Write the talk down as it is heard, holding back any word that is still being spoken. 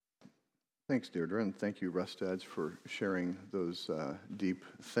Thanks, Deirdre, and thank you, Russ Dads, for sharing those deep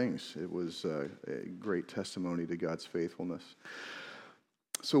things. It was a great testimony to God's faithfulness.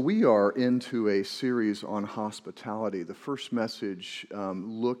 So we are into a series on hospitality. The first message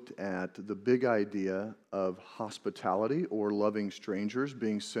looked at the big idea of hospitality or loving strangers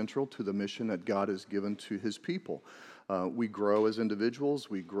being central to the mission that God has given to His people. We grow as individuals,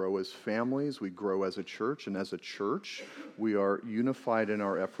 we grow as families, we grow as a church, and as a church, we are unified in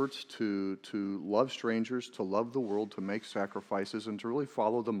our efforts to love strangers, to love the world, to make sacrifices, and to really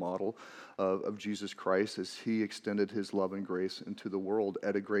follow the model of Jesus Christ as He extended His love and grace into the world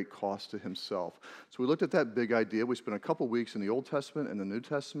at a great cost to Himself. So we looked at that big idea. We spent a couple weeks in the Old Testament and the New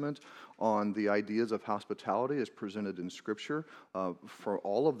Testament on the ideas of hospitality as presented in Scripture for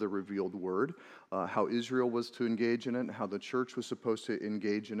all of the revealed Word, how Israel was to engage in it, and how the church was supposed to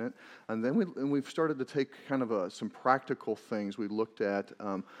engage in it. And then we've started to take kind of some practical things. We looked at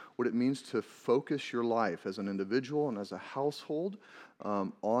what it means to focus your life as an individual and as a household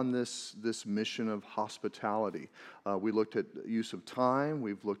on this mission of hospitality. We looked at use of time.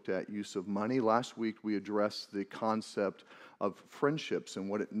 We've looked at use of money. Last week we addressed the concept of friendships and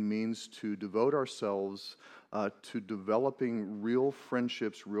what it means to devote ourselves to developing real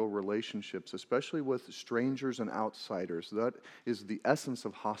friendships, real relationships, especially with strangers and outsiders. That is the essence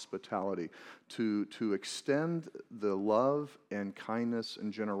of hospitality, to extend the love and kindness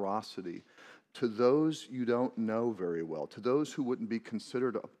and generosity to those you don't know very well, to those who wouldn't be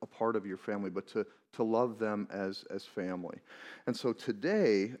considered a part of your family, but to love them as family. And so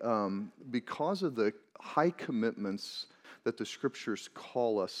today, because of the high commitments that the Scriptures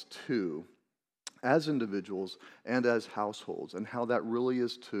call us to, as individuals and as households, and how that really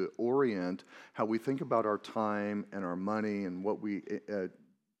is to orient how we think about our time and our money and what we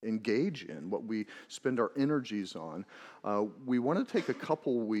engage in, what we spend our energies on. We want to take a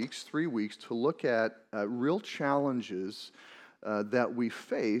couple weeks, 3 weeks, to look at real challenges that we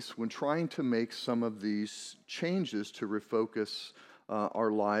face when trying to make some of these changes to refocus our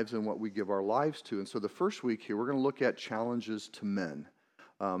lives and what we give our lives to. And so the first week here, we're going to look at challenges to men.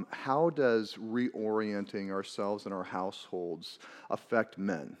 How does reorienting ourselves and our households affect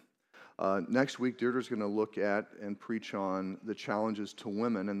men? Next week, Deirdre's going to look at and preach on the challenges to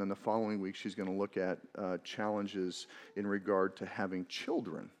women, and then the following week, she's going to look at challenges in regard to having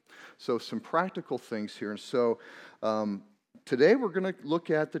children. So some practical things here. And so today, we're going to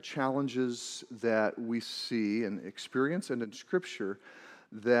look at the challenges that we see and experience and in Scripture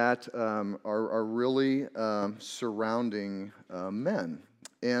that are really surrounding men.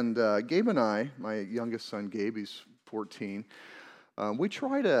 And Gabe and I, my youngest son Gabe, he's 14, we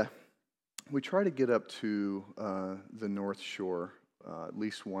try to get up to the North Shore at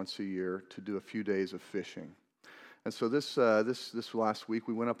least once a year to do a few days of fishing. And so this last week,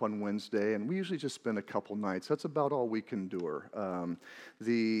 we went up on Wednesday, and we usually just spend a couple nights. That's about all we can endure. I'm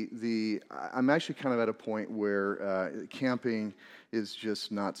actually kind of at a point where camping is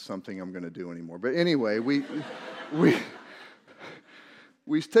just not something I'm going to do anymore. But anyway,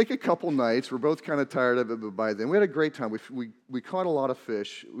 we take a couple nights. We're both kind of tired of it, but by then we had a great time. We caught a lot of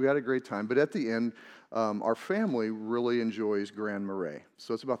fish. We had a great time. But at the end, our family really enjoys Grand Marais.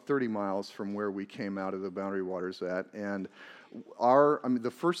 So it's about 30 miles from where we came out of the Boundary Waters at. And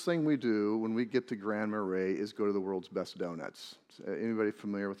the first thing we do when we get to Grand Marais is go to the World's Best Donuts. Anybody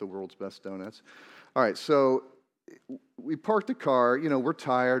familiar with the World's Best Donuts? All right, so we parked the car. We're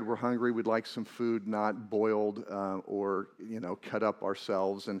tired, we're hungry, we'd like some food not boiled or cut up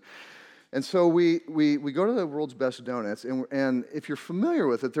ourselves. And so we go to the World's Best Donuts, and if you're familiar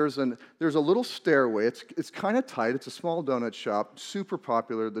with it, there's a little stairway. It's kind of tight. It's a small donut shop, super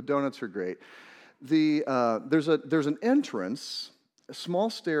popular. The donuts are great. There's an entrance, small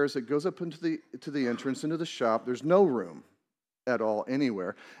stairs that goes up into the entrance into the shop. There's no room at all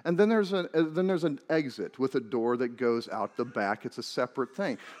anywhere, and then there's an exit with a door that goes out the back. It's a separate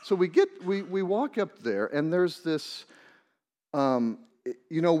thing. So we walk up there, and there's this.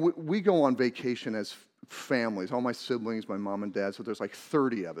 We go on vacation as families, all my siblings, my mom and dad, so there's like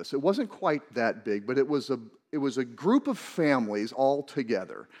 30 of us. It wasn't quite that big, but it was a group of families all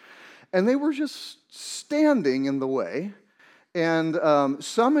together. And they were just standing in the way, and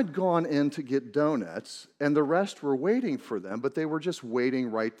some had gone in to get donuts, and the rest were waiting for them, but they were just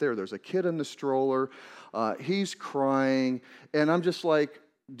waiting right there. There's a kid in the stroller, he's crying, and I'm just like,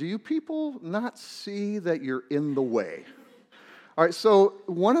 do you people not see that you're in the way? All right, so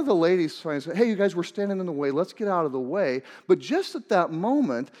one of the ladies finally said, hey, you guys, we're standing in the way. Let's get out of the way. But just at that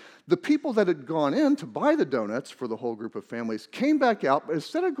moment, the people that had gone in to buy the donuts for the whole group of families came back out. But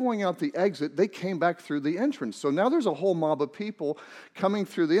instead of going out the exit, they came back through the entrance. So now there's a whole mob of people coming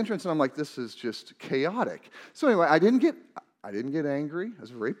through the entrance. And I'm like, this is just chaotic. So anyway, I didn't get angry. I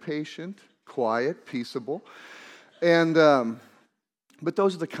was very patient, quiet, peaceable. And but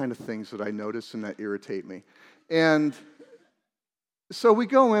those are the kind of things that I notice and that irritate me. And so we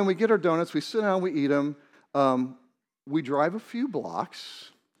go in, we get our donuts, we sit down, we eat them. We drive a few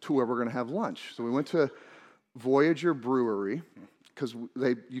blocks to where we're going to have lunch. So we went to Voyager Brewery because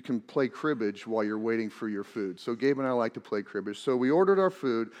you can play cribbage while you're waiting for your food. So Gabe and I like to play cribbage. So we ordered our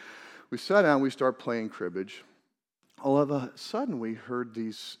food. We sat down, we start playing cribbage. All of a sudden, we heard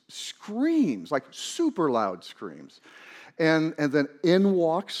these screams, like super loud screams. And then in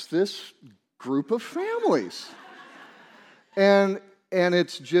walks this group of families. And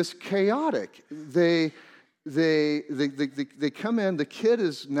it's just chaotic. They come in. The kid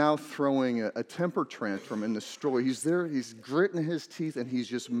is now throwing a temper tantrum in the stroller. He's there. He's gritting his teeth, and he's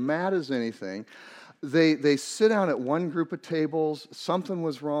just mad as anything. They sit down at one group of tables. Something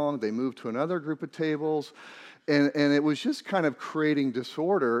was wrong. They moved to another group of tables, and it was just kind of creating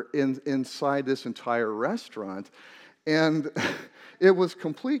disorder inside this entire restaurant, and it was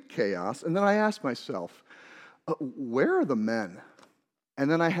complete chaos. And then I asked myself, where are the men? And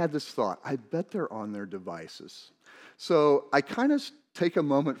then I had this thought, I bet they're on their devices. So I kind of take a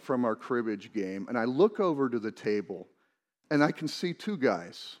moment from our cribbage game, and I look over to the table, and I can see two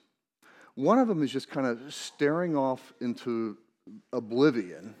guys. One of them is just kind of staring off into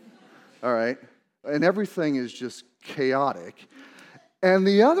oblivion, all right? And everything is just chaotic. And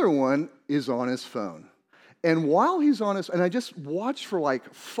the other one is on his phone. And while he's on his, and I just watched for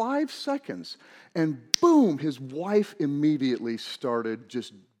like 5 seconds, and boom, his wife immediately started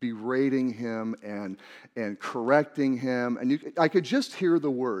just berating him and correcting him. And I could just hear the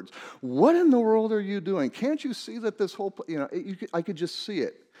words, what in the world are you doing? Can't you see that this whole, I could just see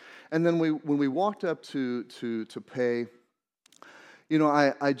it. And then when we walked up to pay,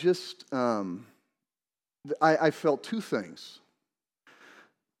 I felt two things.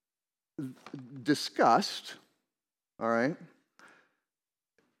 Disgust, all right,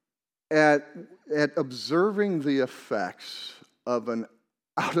 at observing the effects of an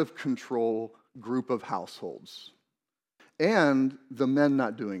out-of-control group of households and the men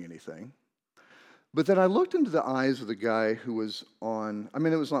not doing anything. But then I looked into the eyes of the guy who was on, it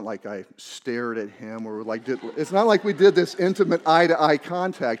was not like I stared at him or it's not like we did this intimate eye-to-eye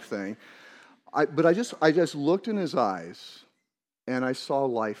contact thing. But I just looked in his eyes and I saw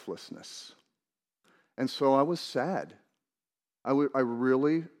lifelessness. And so I was sad. I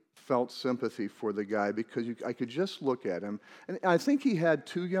really felt sympathy for the guy because I could just look at him. And I think he had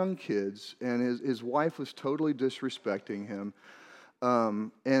 2 young kids, and his wife was totally disrespecting him.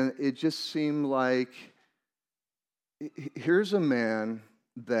 And it just seemed like here's a man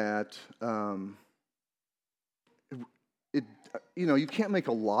that, you can't make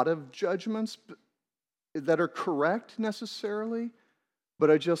a lot of judgments that are correct necessarily. But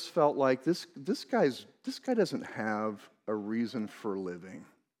I just felt like this guy doesn't have a reason for living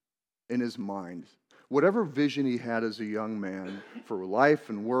in his mind. Whatever vision he had as a young man for life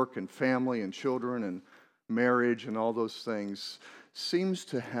and work and family and children and marriage and all those things seems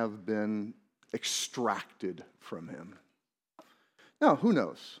to have been extracted from him. Now, who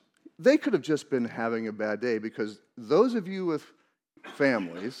knows? They could have just been having a bad day because those of you with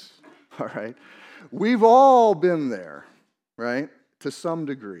families, all right, we've all been there, right? To some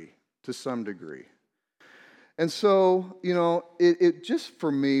degree. And so, it just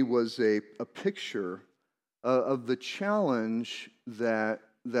for me was a picture of the challenge that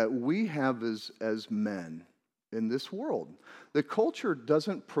we have as men in this world. The culture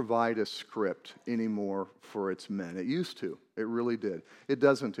doesn't provide a script anymore for its men. It used to. It really did. It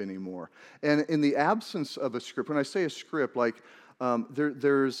doesn't anymore. And in the absence of a script, when I say a script, like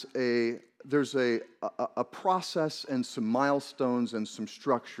there's a process and some milestones and some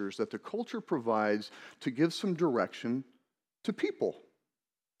structures that the culture provides to give some direction to people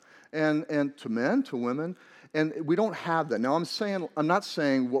and to men, to women, and we don't have that. Now I'm not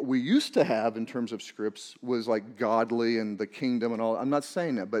saying what we used to have in terms of scripts was like godly and the kingdom and all. I'm not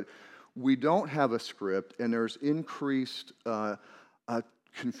saying that, but we don't have a script, and there's increased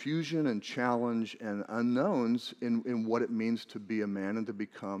confusion and challenge and unknowns in what it means to be a man and to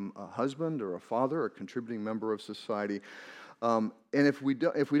become a husband or a father or a contributing member of society. And if we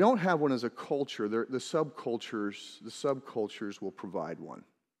don't have one as a culture, the subcultures will provide one.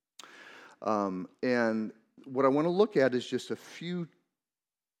 And what I want to look at is just a few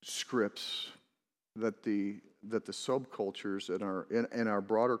scripts that the subcultures in our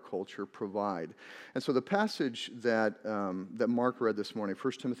broader culture provide. And so the passage that Mark read this morning,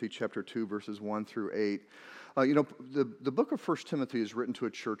 1 Timothy chapter 2, verses 1 through 8, the book of 1 Timothy is written to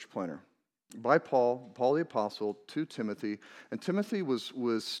a church planner by Paul the Apostle to Timothy. And Timothy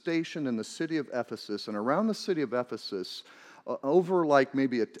was stationed in the city of Ephesus. And around the city of Ephesus, over like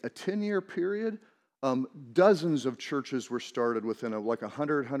maybe a 10-year period, dozens of churches were started within a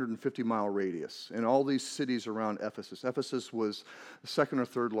 150 mile radius in all these cities around Ephesus. Ephesus was the second or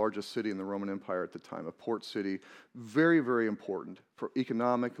third largest city in the Roman Empire at the time, a port city, very, very important for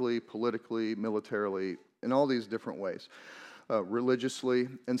economically, politically, militarily, in all these different ways, religiously.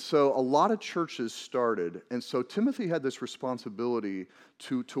 And so a lot of churches started. And so Timothy had this responsibility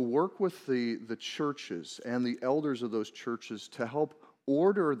to work with the churches and the elders of those churches to help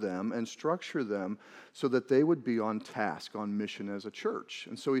order them and structure them so that they would be on task, on mission as a church.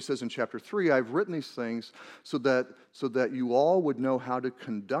 And so he says in chapter 3, I've written these things so that you all would know how to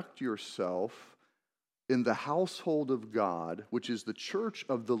conduct yourself in the household of God, which is the church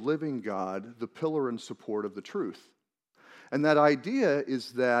of the living God, the pillar and support of the truth. And that idea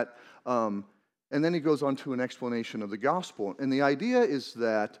is that, and then he goes on to an explanation of the gospel. And the idea is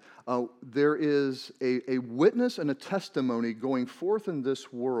that there is a witness and a testimony going forth in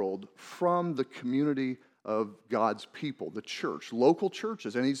this world from the community of God's people, the church, local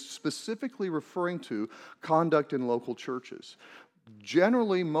churches. And he's specifically referring to conduct in local churches.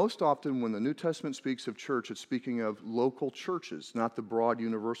 Generally, most often when the New Testament speaks of church, it's speaking of local churches, not the broad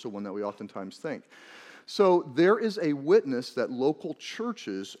universal one that we oftentimes think. So there is a witness that local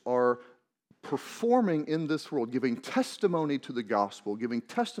churches are performing in this world, giving testimony to the gospel, giving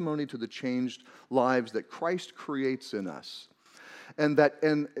testimony to the changed lives that Christ creates in us.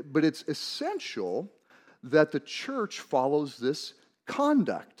 But it's essential that the church follows this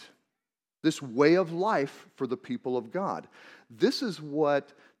conduct, this way of life for the people of God. This is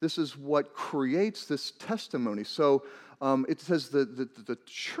what creates this testimony. So it says that the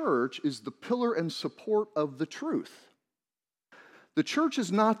church is the pillar and support of the truth. The church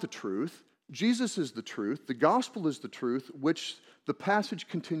is not the truth. Jesus is the truth. The gospel is the truth, which the passage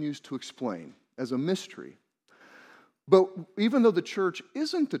continues to explain as a mystery. But even though the church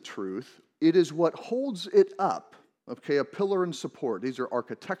isn't the truth, it is what holds it up. Okay, a pillar and support. These are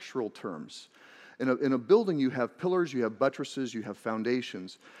architectural terms. In a building, you have pillars, you have buttresses, you have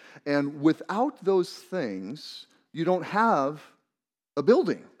foundations. And without those things, you don't have a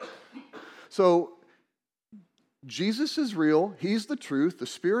building. So Jesus is real, He's the truth, the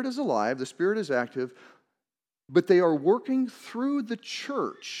Spirit is alive, the Spirit is active, but they are working through the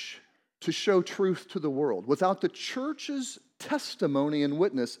church to show truth to the world. Without the church's testimony and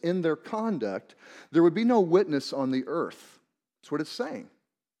witness in their conduct, there would be no witness on the earth. That's what it's saying.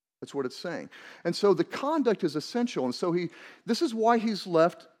 That's what it's saying. And so the conduct is essential. And so this is why he's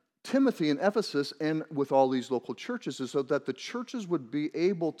left Timothy in Ephesus and with all these local churches, is so that the churches would be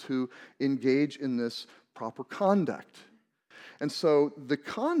able to engage in this proper conduct. And so the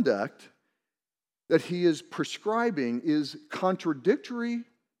conduct that he is prescribing is contradictory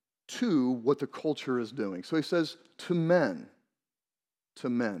to what the culture is doing. So he says, to men,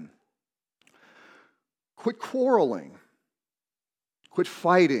 quit quarreling, quit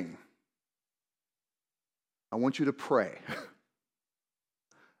fighting. I want you to pray.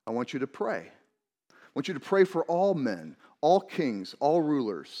 I want you to pray. I want you to pray for all men, all kings, all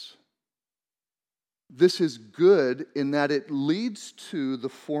rulers. This is good in that it leads to the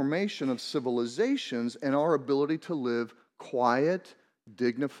formation of civilizations and our ability to live quiet,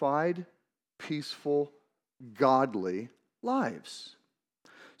 dignified, peaceful, godly lives.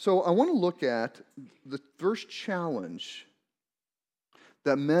 So I want to look at the first challenge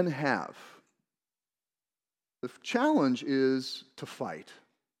that men have. The challenge is to fight.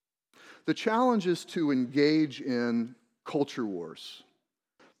 The challenge is to engage in culture wars.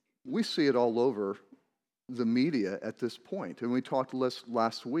 We see it all over the media at this point. And we talked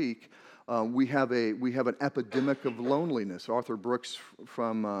last week, we have an epidemic of loneliness. Arthur Brooks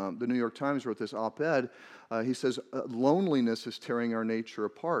from the New York Times wrote this op-ed. He says, loneliness is tearing our nature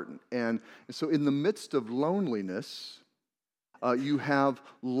apart. And so in the midst of loneliness, you have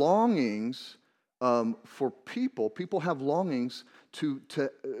longings for people. People have longings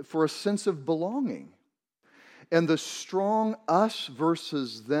for a sense of belonging. And the strong us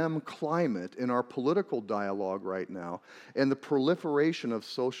versus them climate in our political dialogue right now, and the proliferation of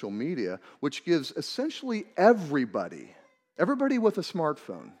social media, which gives essentially everybody with a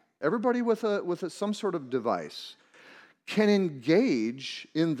smartphone, everybody with some sort of device, can engage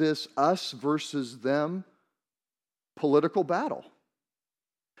in this us versus them political battle.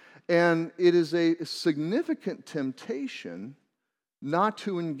 And it is a significant temptation not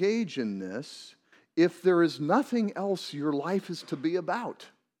to engage in this if there is nothing else your life is to be about.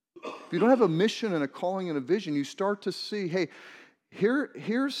 If you don't have a mission and a calling and a vision, you start to see, hey,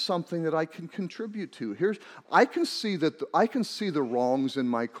 here's something that I can contribute to. I can see the wrongs in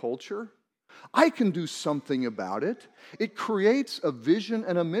my culture. I can do something about it. It creates a vision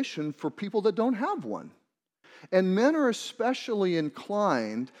and a mission for people that don't have one. And men are especially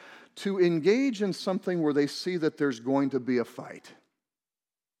inclined to engage in something where they see that there's going to be a fight.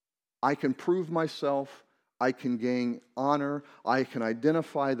 I can prove myself. I can gain honor. I can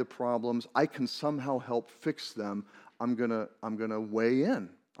identify the problems. I can somehow help fix them. I'm gonna weigh in.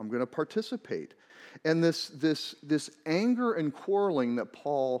 I'm gonna participate. And this anger and quarreling that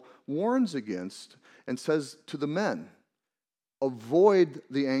Paul warns against and says to the men, avoid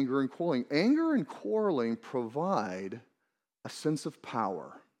the anger and quarreling. Anger and quarreling provide a sense of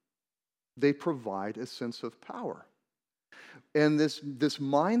power. They provide a sense of power. And this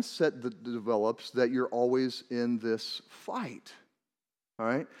mindset that develops that you're always in this fight. All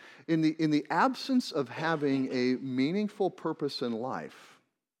right? In the absence of having a meaningful purpose in life,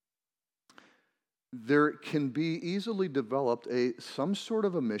 there can be easily developed some sort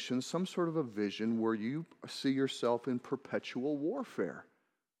of a mission, some sort of a vision where you see yourself in perpetual warfare,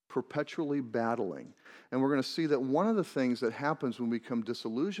 perpetually battling. And we're going to see that one of the things that happens when we become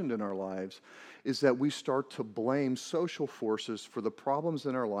disillusioned in our lives is that we start to blame social forces for the problems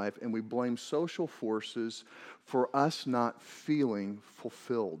in our life, and we blame social forces for us not feeling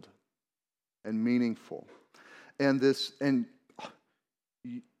fulfilled and meaningful. And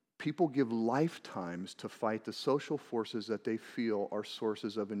people give lifetimes to fight the social forces that they feel are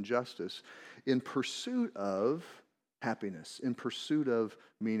sources of injustice in pursuit of happiness, in pursuit of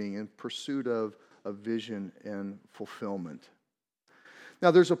meaning, in pursuit of vision and fulfillment. Now,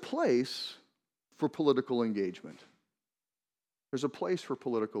 there's a place for political engagement. There's a place for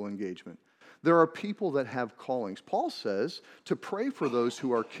political engagement. There are people that have callings. Paul says to pray for those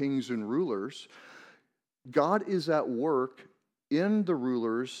who are kings and rulers. God is at work in the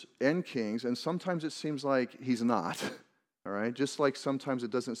rulers and kings, and sometimes it seems like he's not. All right? Just like sometimes it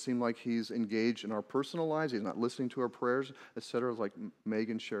doesn't seem like he's engaged in our personal lives, he's not listening to our prayers, etc., like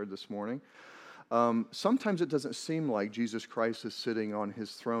Megan shared this morning. Sometimes it doesn't seem like Jesus Christ is sitting on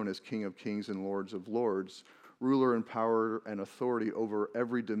his throne as King of Kings and Lords of Lords, ruler and power and authority over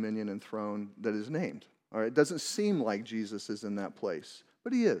every dominion and throne that is named. All right? It doesn't seem like Jesus is in that place,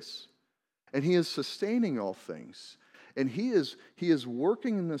 but he is. And he is sustaining all things. And he is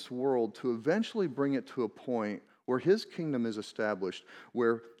working in this world to eventually bring it to a point where his kingdom is established,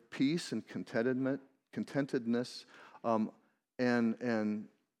 where peace and contentedness and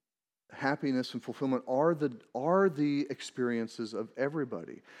happiness and fulfillment are the experiences of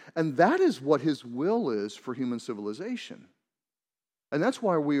everybody. And that is what his will is for human civilization. And that's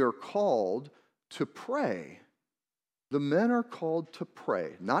why we are called to pray. The men are called to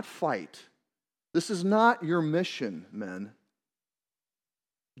pray, not fight. This is not your mission, men.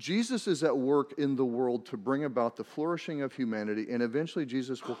 Jesus is at work in the world to bring about the flourishing of humanity, and eventually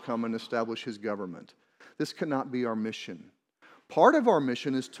Jesus will come and establish his government. This cannot be our mission. Part of our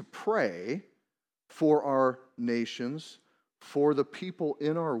mission is to pray for our nations, for the people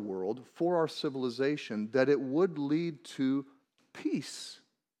in our world, for our civilization, that it would lead to peace.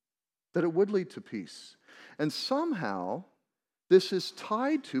 That it would lead to peace. And somehow, this is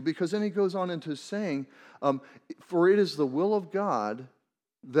tied to, because then he goes on into saying, for it is the will of God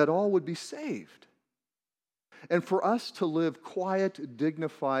that all would be saved. And for us to live quiet,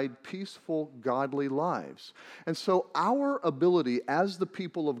 dignified, peaceful, godly lives. And so our ability as the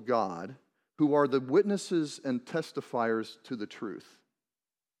people of God, who are the witnesses and testifiers to the truth,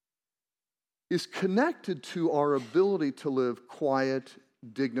 is connected to our ability to live quiet,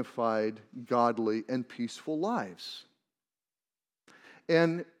 dignified, godly, and peaceful lives.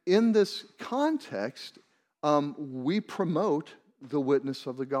 And in this context, we promote the witness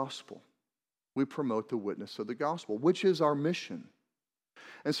of the gospel. We promote the witness of the gospel, which is our mission.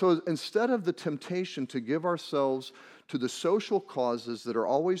 And so instead of the temptation to give ourselves to the social causes that are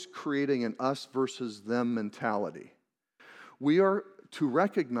always creating an us versus them mentality, we are to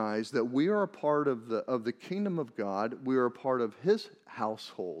recognize that we are a part of the kingdom of God, we are a part of his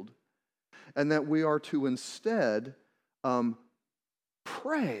household, and that we are to instead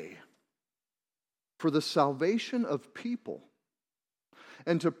pray for the salvation of people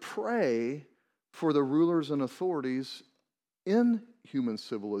and to pray for the rulers and authorities in human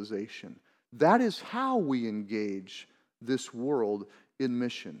civilization. That is how we engage this world in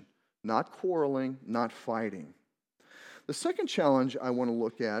mission. Not quarreling, not fighting. The second challenge I want to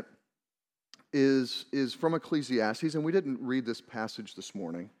look at is from Ecclesiastes, and we didn't read this passage this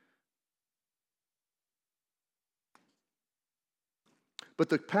morning. But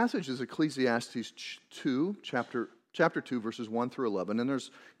the passage is Ecclesiastes 2, chapter 2, verses 1 through 11, and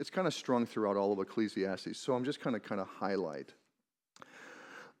it's kind of strung throughout all of Ecclesiastes, so I'm just kind of highlight.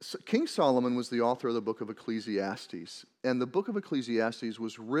 So King Solomon was the author of the book of Ecclesiastes, and the book of Ecclesiastes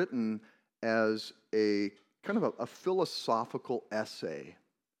was written as a kind of a philosophical essay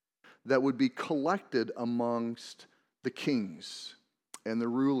that would be collected amongst the kings and the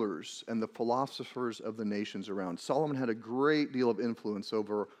rulers and the philosophers of the nations around. Solomon had a great deal of influence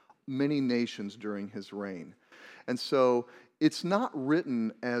over many nations during his reign. And so it's not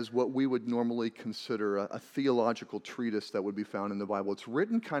written as what we would normally consider a theological treatise that would be found in the Bible. It's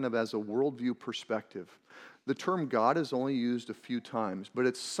written kind of as a worldview perspective. The term God is only used a few times, but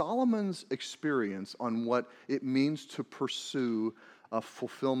it's Solomon's experience on what it means to pursue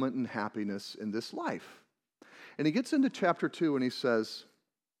fulfillment and happiness in this life. And he gets into chapter 2 and he says,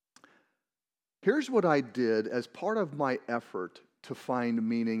 here's what I did as part of my effort to find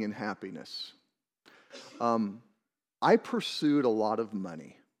meaning and happiness. I pursued a lot of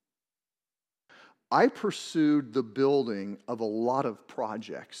money. I pursued the building of a lot of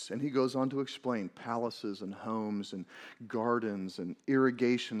projects. And he goes on to explain palaces and homes and gardens and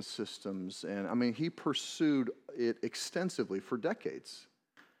irrigation systems. And I mean, he pursued it extensively for decades.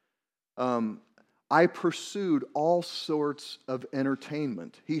 I pursued all sorts of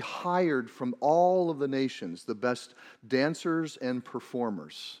entertainment. He hired from all of the nations the best dancers and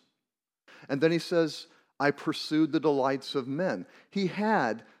performers. And then he says, I pursued the delights of men. He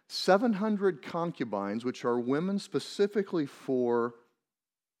had 700 concubines, which are women specifically for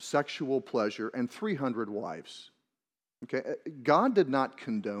sexual pleasure, and 300 wives. Okay, God did not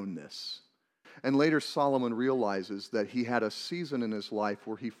condone this. And later Solomon realizes that he had a season in his life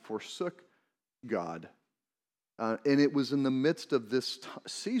where he forsook God. And it was in the midst of this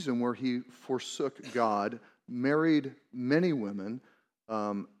season where he forsook God, married many women,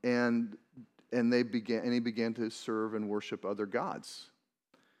 and he began to serve and worship other gods.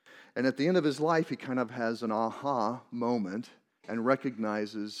 And at the end of his life, he kind of has an aha moment and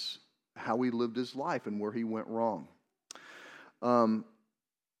recognizes how he lived his life and where he went wrong. And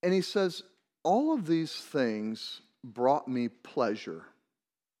he says, all of these things brought me pleasure.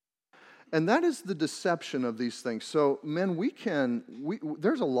 And that is the deception of these things. So, men,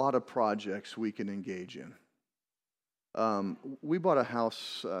 there's a lot of projects we can engage in. We bought a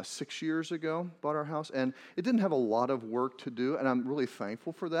house 6 years ago, and it didn't have a lot of work to do, and I'm really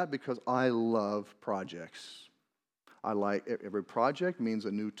thankful for that because I love projects. I like every project means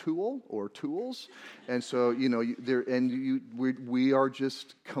a new tool or tools, and so we are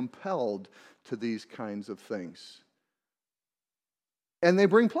just compelled to these kinds of things. And they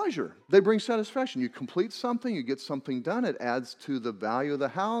bring pleasure. They bring satisfaction. You complete something, you get something done. It adds to the value of the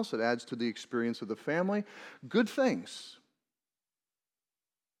house. It adds to the experience of the family. Good things.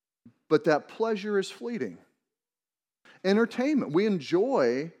 But that pleasure is fleeting. Entertainment. We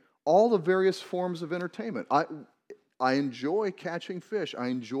enjoy all the various forms of entertainment. I enjoy catching fish. I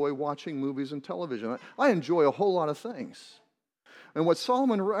enjoy watching movies and television. I enjoy a whole lot of things. And what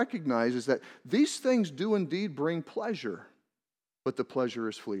Solomon recognizes is that these things do indeed bring pleasure. But the pleasure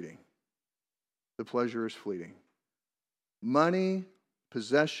is fleeting. The pleasure is fleeting. Money,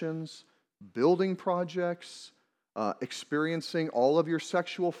 possessions, building projects, experiencing all of your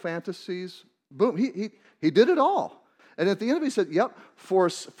sexual fantasies. Boom, he did it all. And at the end of it, he said, yep,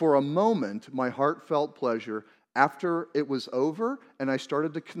 for a moment, my heart felt pleasure. After it was over and I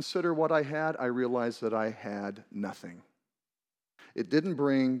started to consider what I had, I realized that I had nothing. It didn't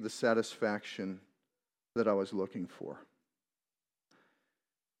bring the satisfaction that I was looking for.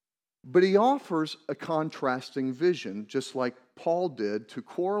 But he offers a contrasting vision, just like Paul did, to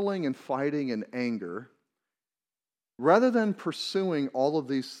quarreling and fighting and anger. Rather than pursuing all of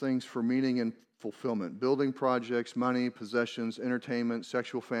these things for meaning and fulfillment, building projects, money, possessions, entertainment,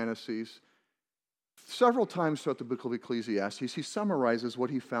 sexual fantasies, several times throughout the book of Ecclesiastes, he summarizes what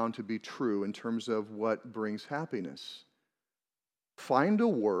he found to be true in terms of what brings happiness. Find a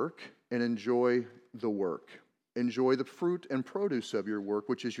work and enjoy the work. Enjoy the fruit and produce of your work,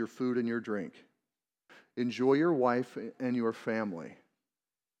 which is your food and your drink. Enjoy your wife and your family.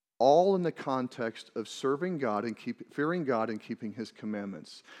 All in the context of serving God and fearing God and keeping His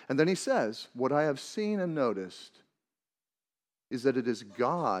commandments. And then he says, what I have seen and noticed is that it is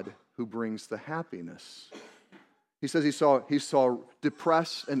God who brings the happiness. He says he saw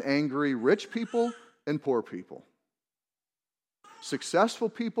depressed and angry rich people and poor people. Successful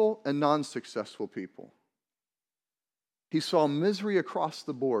people and non-successful people. He saw misery across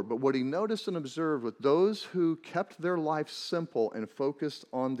the board, but what he noticed and observed with those who kept their life simple and focused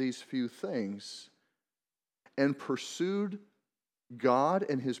on these few things and pursued God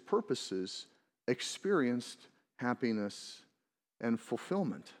and his purposes, experienced happiness and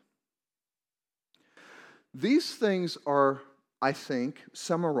fulfillment. These things are, I think,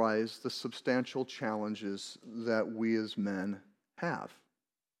 summarize the substantial challenges that we as men have.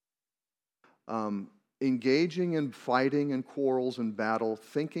 Engaging in fighting and quarrels and battle,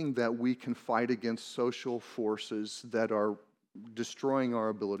 thinking that we can fight against social forces that are destroying our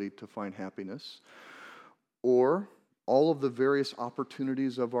ability to find happiness, or all of the various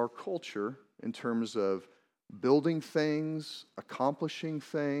opportunities of our culture in terms of building things, accomplishing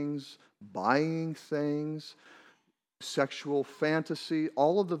things, buying things, sexual fantasy,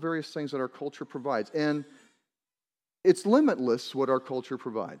 all of the various things that our culture provides. And it's limitless what our culture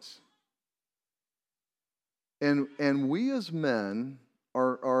provides. And we as men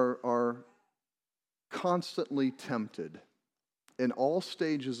are constantly tempted in all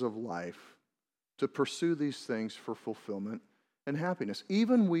stages of life to pursue these things for fulfillment and happiness.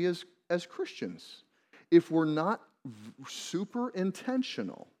 Even we as Christians, if we're not super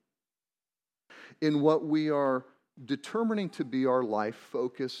intentional in what we are determining to be our life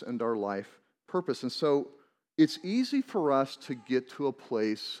focus and our life purpose. And so it's easy for us to get to a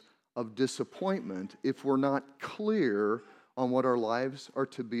place of disappointment if we're not clear on what our lives are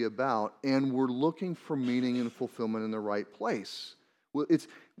to be about and we're looking for meaning and fulfillment in the right place.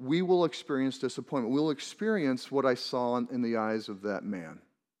 We will experience disappointment. We'll experience what I saw in the eyes of that man.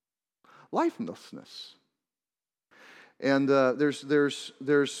 Lifelessness. And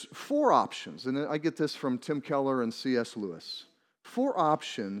there's 4 options, and I get this from Tim Keller and C.S. Lewis. 4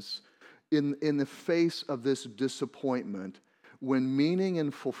 options in the face of this disappointment when meaning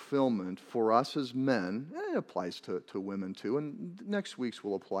and fulfillment for us as men, and it applies to women too, and next week's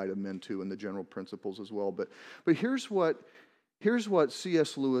will apply to men too, and the general principles as well. But here's what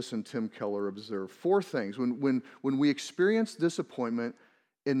C.S. Lewis and Tim Keller observe. 4 things when we experience disappointment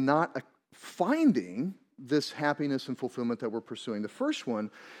in not finding this happiness and fulfillment that we're pursuing. The first one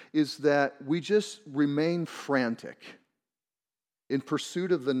is that we just remain frantic in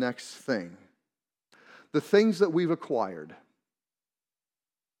pursuit of the next thing. The things that we've acquired,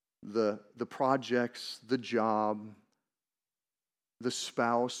 the projects, the job, the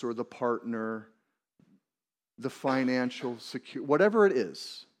spouse or the partner, the financial security, whatever it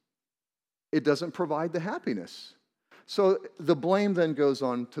is, it doesn't provide the happiness. So the blame then goes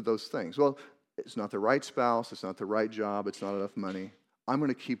on to those things. Well, it's not the right spouse, it's not the right job, it's not enough money. I'm going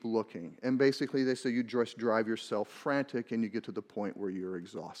to keep looking. And basically they say you just drive yourself frantic and you get to the point where you're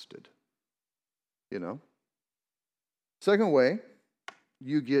exhausted. You know? Second way,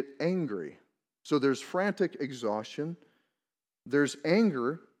 you get angry. So there's frantic exhaustion. There's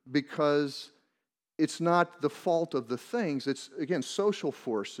anger because it's not the fault of the things. It's, again, social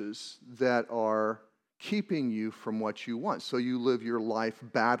forces that are keeping you from what you want. So you live your life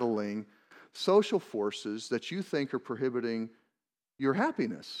battling social forces that you think are prohibiting your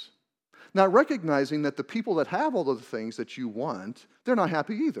happiness. Not recognizing that the people that have all of the things that you want, they're not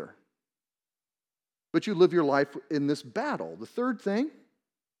happy either. But you live your life in this battle. The third thing,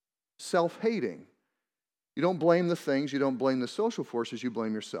 self-hating. You don't blame the things, you don't blame the social forces, you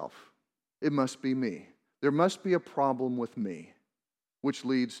blame yourself. It must be me. There must be a problem with me, which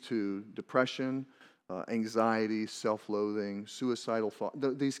leads to depression, anxiety, self-loathing, suicidal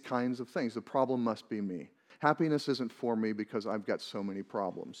thought, these kinds of things. The problem must be me. Happiness isn't for me because I've got so many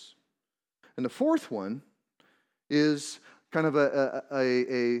problems. And the fourth one is kind of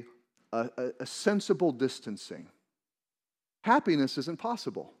a sensible distancing. Happiness isn't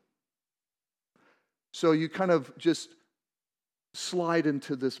possible. So you kind of just slide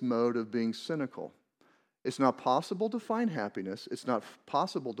into this mode of being cynical. It's not possible to find happiness. It's not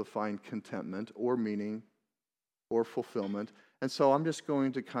possible to find contentment or meaning or fulfillment. And so I'm just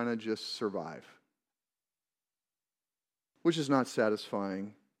going to kind of just survive, which is not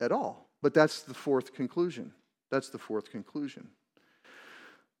satisfying at all. But that's the fourth conclusion. That's the fourth conclusion.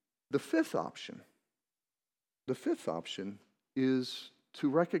 The fifth option is to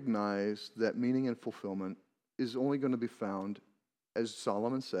recognize that meaning and fulfillment is only going to be found, as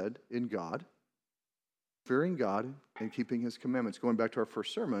Solomon said, in God, fearing God and keeping his commandments. Going back to our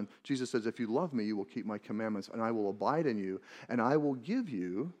first sermon, Jesus says, if you love me, you will keep my commandments, and I will abide in you, and I will give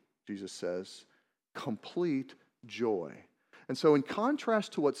you, Jesus says, complete joy. And so in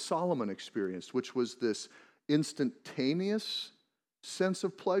contrast to what Solomon experienced, which was this instantaneous sense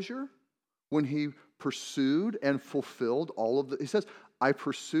of pleasure, when he pursued and fulfilled all of the, he says, I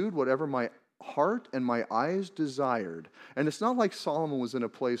pursued whatever my heart and my eyes desired. And it's not like Solomon was in a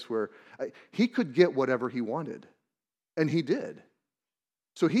place where he could get whatever he wanted. And he did.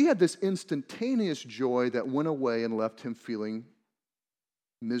 So he had this instantaneous joy that went away and left him feeling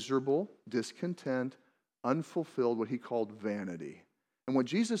miserable, discontent, unfulfilled, what he called vanity. And what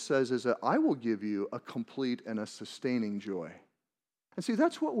Jesus says is that I will give you a complete and a sustaining joy. And see,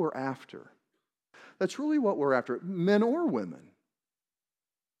 that's what we're after. That's really what we're after, men or women.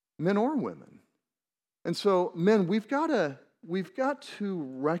 Men or women. And so, men, we've got to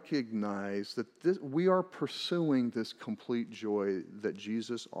recognize that we are pursuing this complete joy that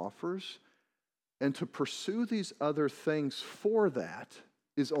Jesus offers. And to pursue these other things for that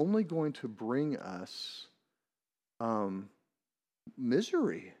is only going to bring us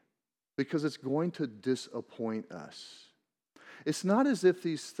misery, because it's going to disappoint us. It's not as if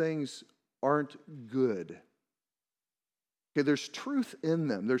these things aren't good. Okay, there's truth in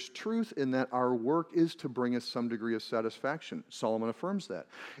them. There's truth in that our work is to bring us some degree of satisfaction. Solomon affirms that.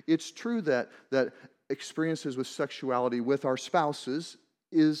 It's true that experiences with sexuality with our spouses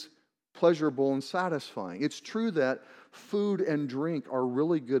is pleasurable and satisfying. It's true that food and drink are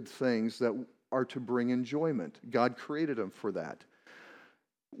really good things that are to bring enjoyment. God created them for that.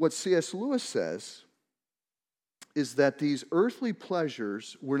 What C.S. Lewis says is that these earthly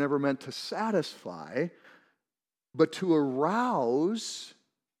pleasures were never meant to satisfy, but to arouse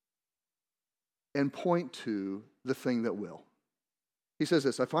and point to the thing that will. He says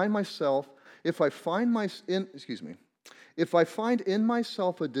this, if I find in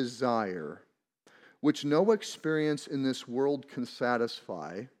myself a desire which no experience in this world can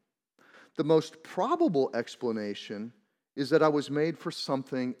satisfy, the most probable explanation is that I was made for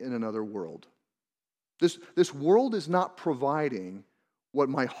something in another world. This world is not providing what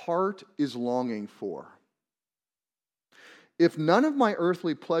my heart is longing for. If none of my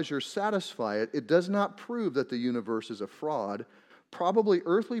earthly pleasures satisfy it, it does not prove that the universe is a fraud. Probably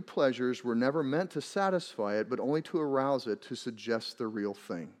earthly pleasures were never meant to satisfy it, but only to arouse it to suggest the real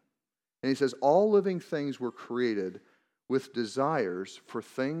thing. And he says, all living things were created with desires for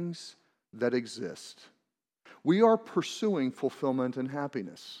things that exist. We are pursuing fulfillment and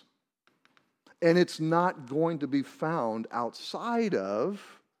happiness. And it's not going to be found outside of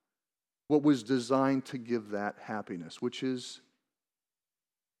what was designed to give that happiness, which is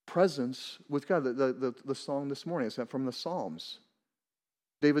presence with God. The song this morning is from the Psalms.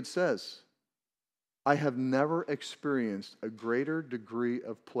 David says, I have never experienced a greater degree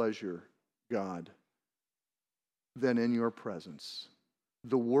of pleasure, God, than in your presence.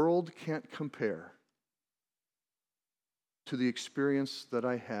 The world can't compare to the experience that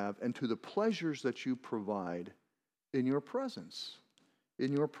I have and to the pleasures that you provide in your presence.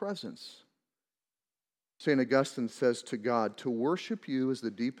 In your presence. St. Augustine says to God, to worship you is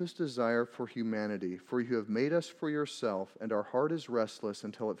the deepest desire for humanity, for you have made us for yourself, and our heart is restless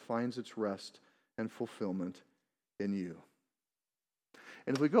until it finds its rest and fulfillment in you.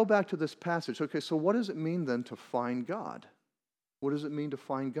 And if we go back to this passage, okay, so what does it mean then to find God? What does it mean to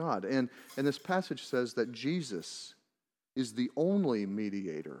find God? And this passage says that Jesus is the only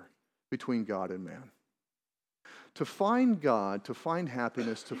mediator between God and man. To find God, to find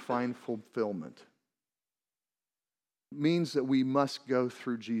happiness, to find fulfillment means that we must go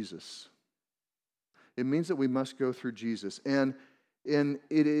through Jesus. It means that we must go through Jesus. And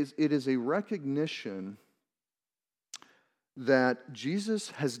it is a recognition that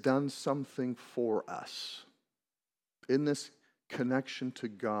Jesus has done something for us in this connection to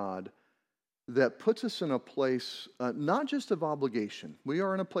God that puts us in a place, not just of obligation. We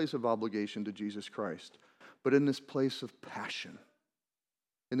are in a place of obligation to Jesus Christ, but in this place of passion.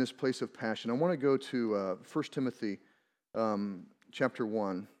 In this place of passion. I want to go to 1 Timothy chapter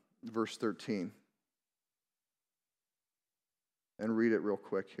 1, verse 13. And read it real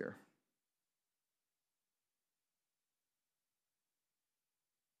quick here.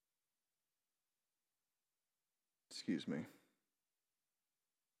 Excuse me.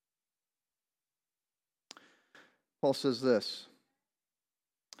 Paul says this,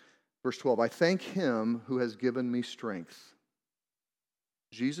 verse 12, I thank him who has given me strength,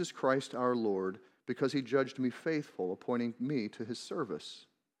 Jesus Christ our Lord, because he judged me faithful, appointing me to his service.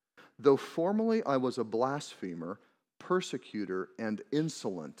 Though formerly I was a blasphemer, persecutor, and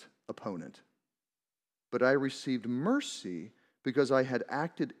insolent opponent, but I received mercy because I had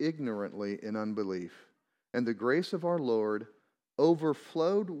acted ignorantly in unbelief, and the grace of our Lord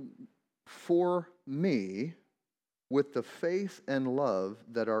overflowed for me with the faith and love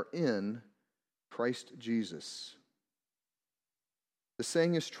that are in Christ Jesus. The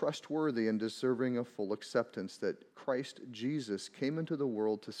saying is trustworthy and deserving of full acceptance, that Christ Jesus came into the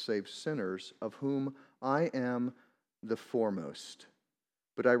world to save sinners, of whom I am the foremost.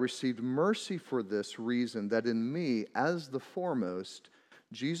 But I received mercy for this reason, that in me, as the foremost,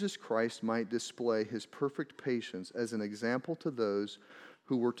 Jesus Christ might display his perfect patience as an example to those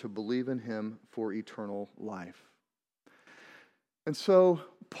who were to believe in him for eternal life. And so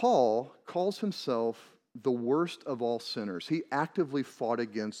Paul calls himself the worst of all sinners. He actively fought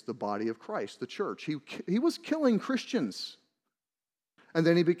against the body of Christ, the church. He was killing Christians. And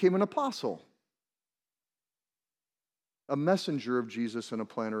then he became an apostle, a messenger of Jesus and a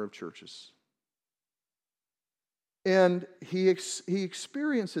planter of churches. And he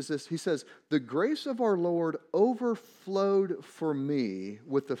experiences this. He says, the grace of our Lord overflowed for me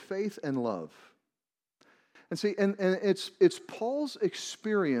with the faith and love. And see, and it's Paul's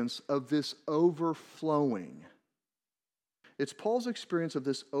experience of this overflowing. It's Paul's experience of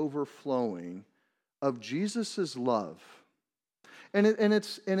this overflowing of Jesus' love. And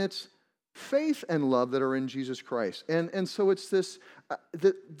it's faith and love that are in Jesus Christ. And so it's this,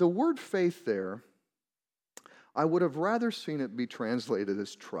 the word faith there, I would have rather seen it be translated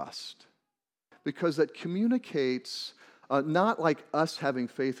as trust, because that communicates, not like us having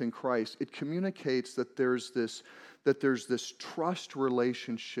faith in Christ, it communicates that there's this trust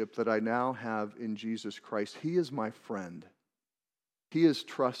relationship that I now have in Jesus Christ. He is my friend. He is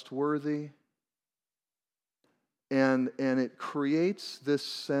trustworthy. And it creates this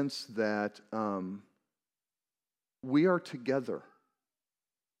sense that we are together.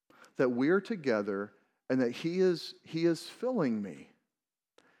 That we are together, and that He is filling me.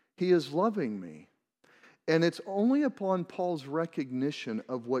 He is loving me. And it's only upon Paul's recognition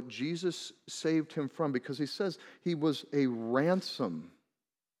of what Jesus saved him from, because he says he was a ransom,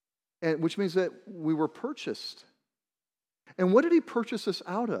 and which means that we were purchased. And what did he purchase us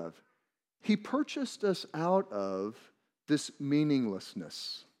out of? He purchased us out of this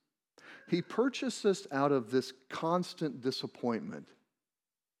meaninglessness. He purchased us out of this constant disappointment.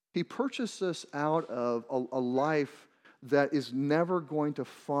 He purchased us out of a life that is never going to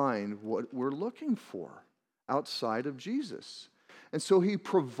find what we're looking for outside of Jesus. And so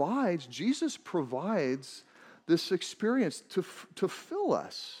Jesus provides this experience to fill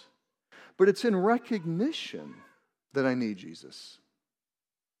us. But it's in recognition that I need Jesus.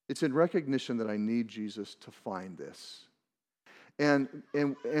 It's in recognition that I need Jesus to find this. And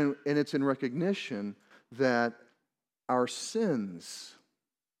it's in recognition that our sins,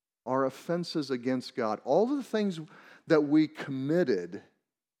 our offenses against God, all the things that we committed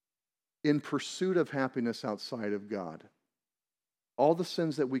in pursuit of happiness outside of God, all the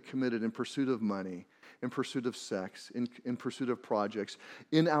sins that we committed in pursuit of money, in pursuit of sex, in pursuit of projects,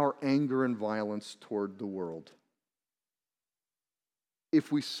 in our anger and violence toward the world.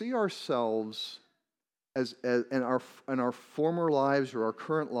 If we see ourselves as in our former lives or our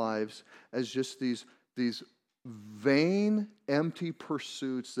current lives as just these vain, empty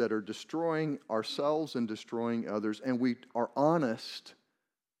pursuits that are destroying ourselves and destroying others, and we are honest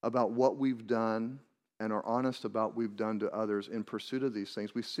about what we've done and are honest about what we've done to others in pursuit of these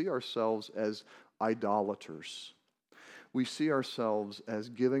things, we see ourselves as idolaters. We see ourselves as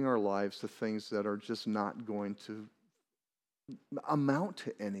giving our lives to things that are just not going to amount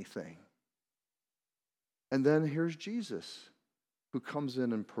to anything. And then here's Jesus, who comes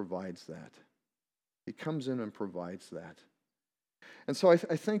in and provides that. He comes in and provides that. And so I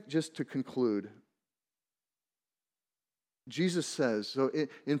think, just to conclude, Jesus says, so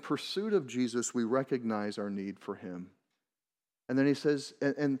in pursuit of Jesus, we recognize our need for him. And then he says,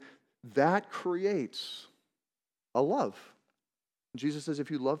 and that creates a love. Jesus says, if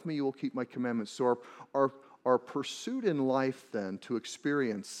you love me, you will keep my commandments. So our pursuit in life then to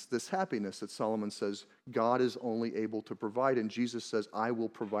experience this happiness that Solomon says God is only able to provide, and Jesus says, I will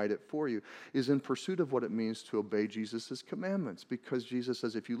provide it for you, is in pursuit of what it means to obey Jesus' commandments, because Jesus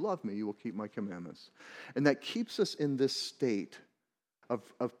says, if you love me, you will keep my commandments. And that keeps us in this state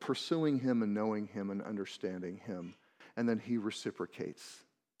of pursuing him and knowing him and understanding him. And then he reciprocates.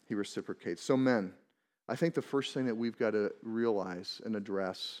 He reciprocates. So men, I think the first thing that we've got to realize and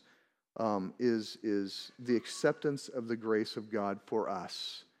address is the acceptance of the grace of God for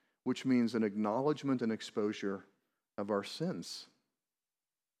us, which means an acknowledgement and exposure of our sins.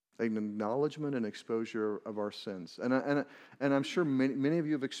 An acknowledgement and exposure of our sins. And I'm sure many of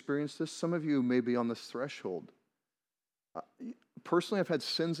you have experienced this. Some of you may be on this threshold. Personally, I've had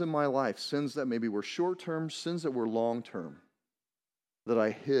sins in my life, sins that maybe were short-term, sins that were long-term, that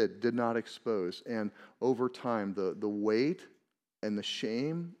I hid, did not expose. And over time, the weight and the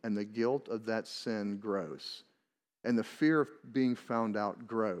shame and the guilt of that sin grows. And the fear of being found out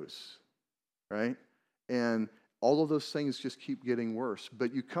grows, right? And all of those things just keep getting worse.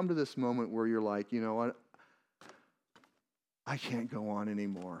 But you come to this moment where you're like, you know what? I can't go on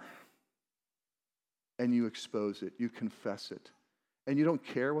anymore. And you expose it. You confess it. And you don't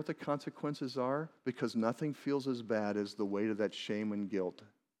care what the consequences are because nothing feels as bad as the weight of that shame and guilt.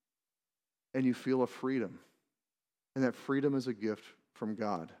 And you feel a freedom. And that freedom is a gift from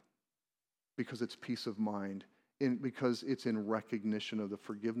God because it's peace of mind, because it's in recognition of the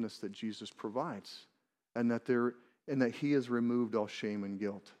forgiveness that Jesus provides and that He has removed all shame and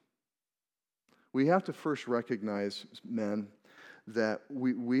guilt. We have to first recognize, men, that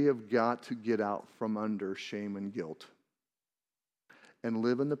we have got to get out from under shame and guilt and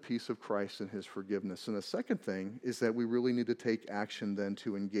live in the peace of Christ and His forgiveness. And the second thing is that we really need to take action then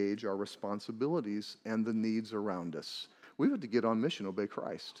to engage our responsibilities and the needs around us. We have to get on mission, obey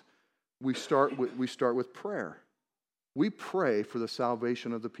Christ. We start with prayer. We pray for the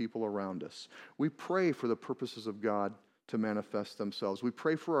salvation of the people around us. We pray for the purposes of God to manifest themselves. We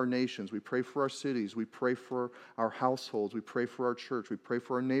pray for our nations. We pray for our cities. We pray for our households. We pray for our church. We pray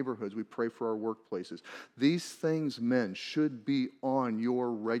for our neighborhoods. We pray for our workplaces. These things, men, should be on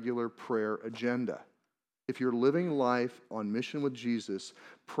your regular prayer agenda. If you're living life on mission with Jesus,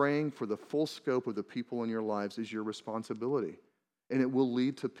 praying for the full scope of the people in your lives is your responsibility. And it will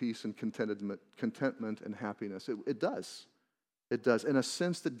lead to peace and contentment and happiness. It does. It does. In a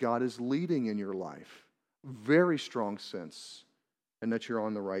sense that God is leading in your life. Very strong sense. And that you're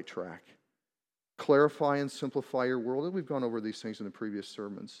on the right track. Clarify and simplify your world. And we've gone over these things in the previous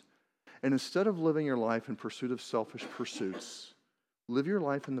sermons. And instead of living your life in pursuit of selfish pursuits, live your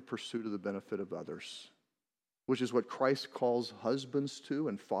life in the pursuit of the benefit of others, which is what Christ calls husbands to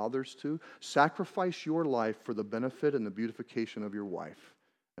and fathers to. Sacrifice your life for the benefit and the beautification of your wife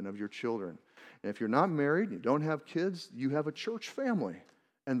and of your children. And if you're not married and you don't have kids, you have a church family,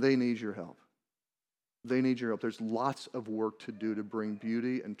 and they need your help. They need your help. There's lots of work to do to bring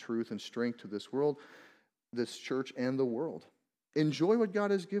beauty and truth and strength to this world, this church, and the world. Enjoy what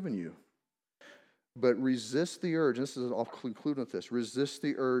God has given you. But resist the urge, I'll conclude with this, resist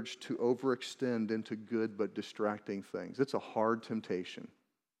the urge to overextend into good but distracting things. It's a hard temptation.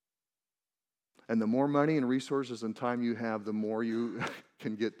 And the more money and resources and time you have, the more you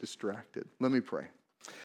can get distracted. Let me pray.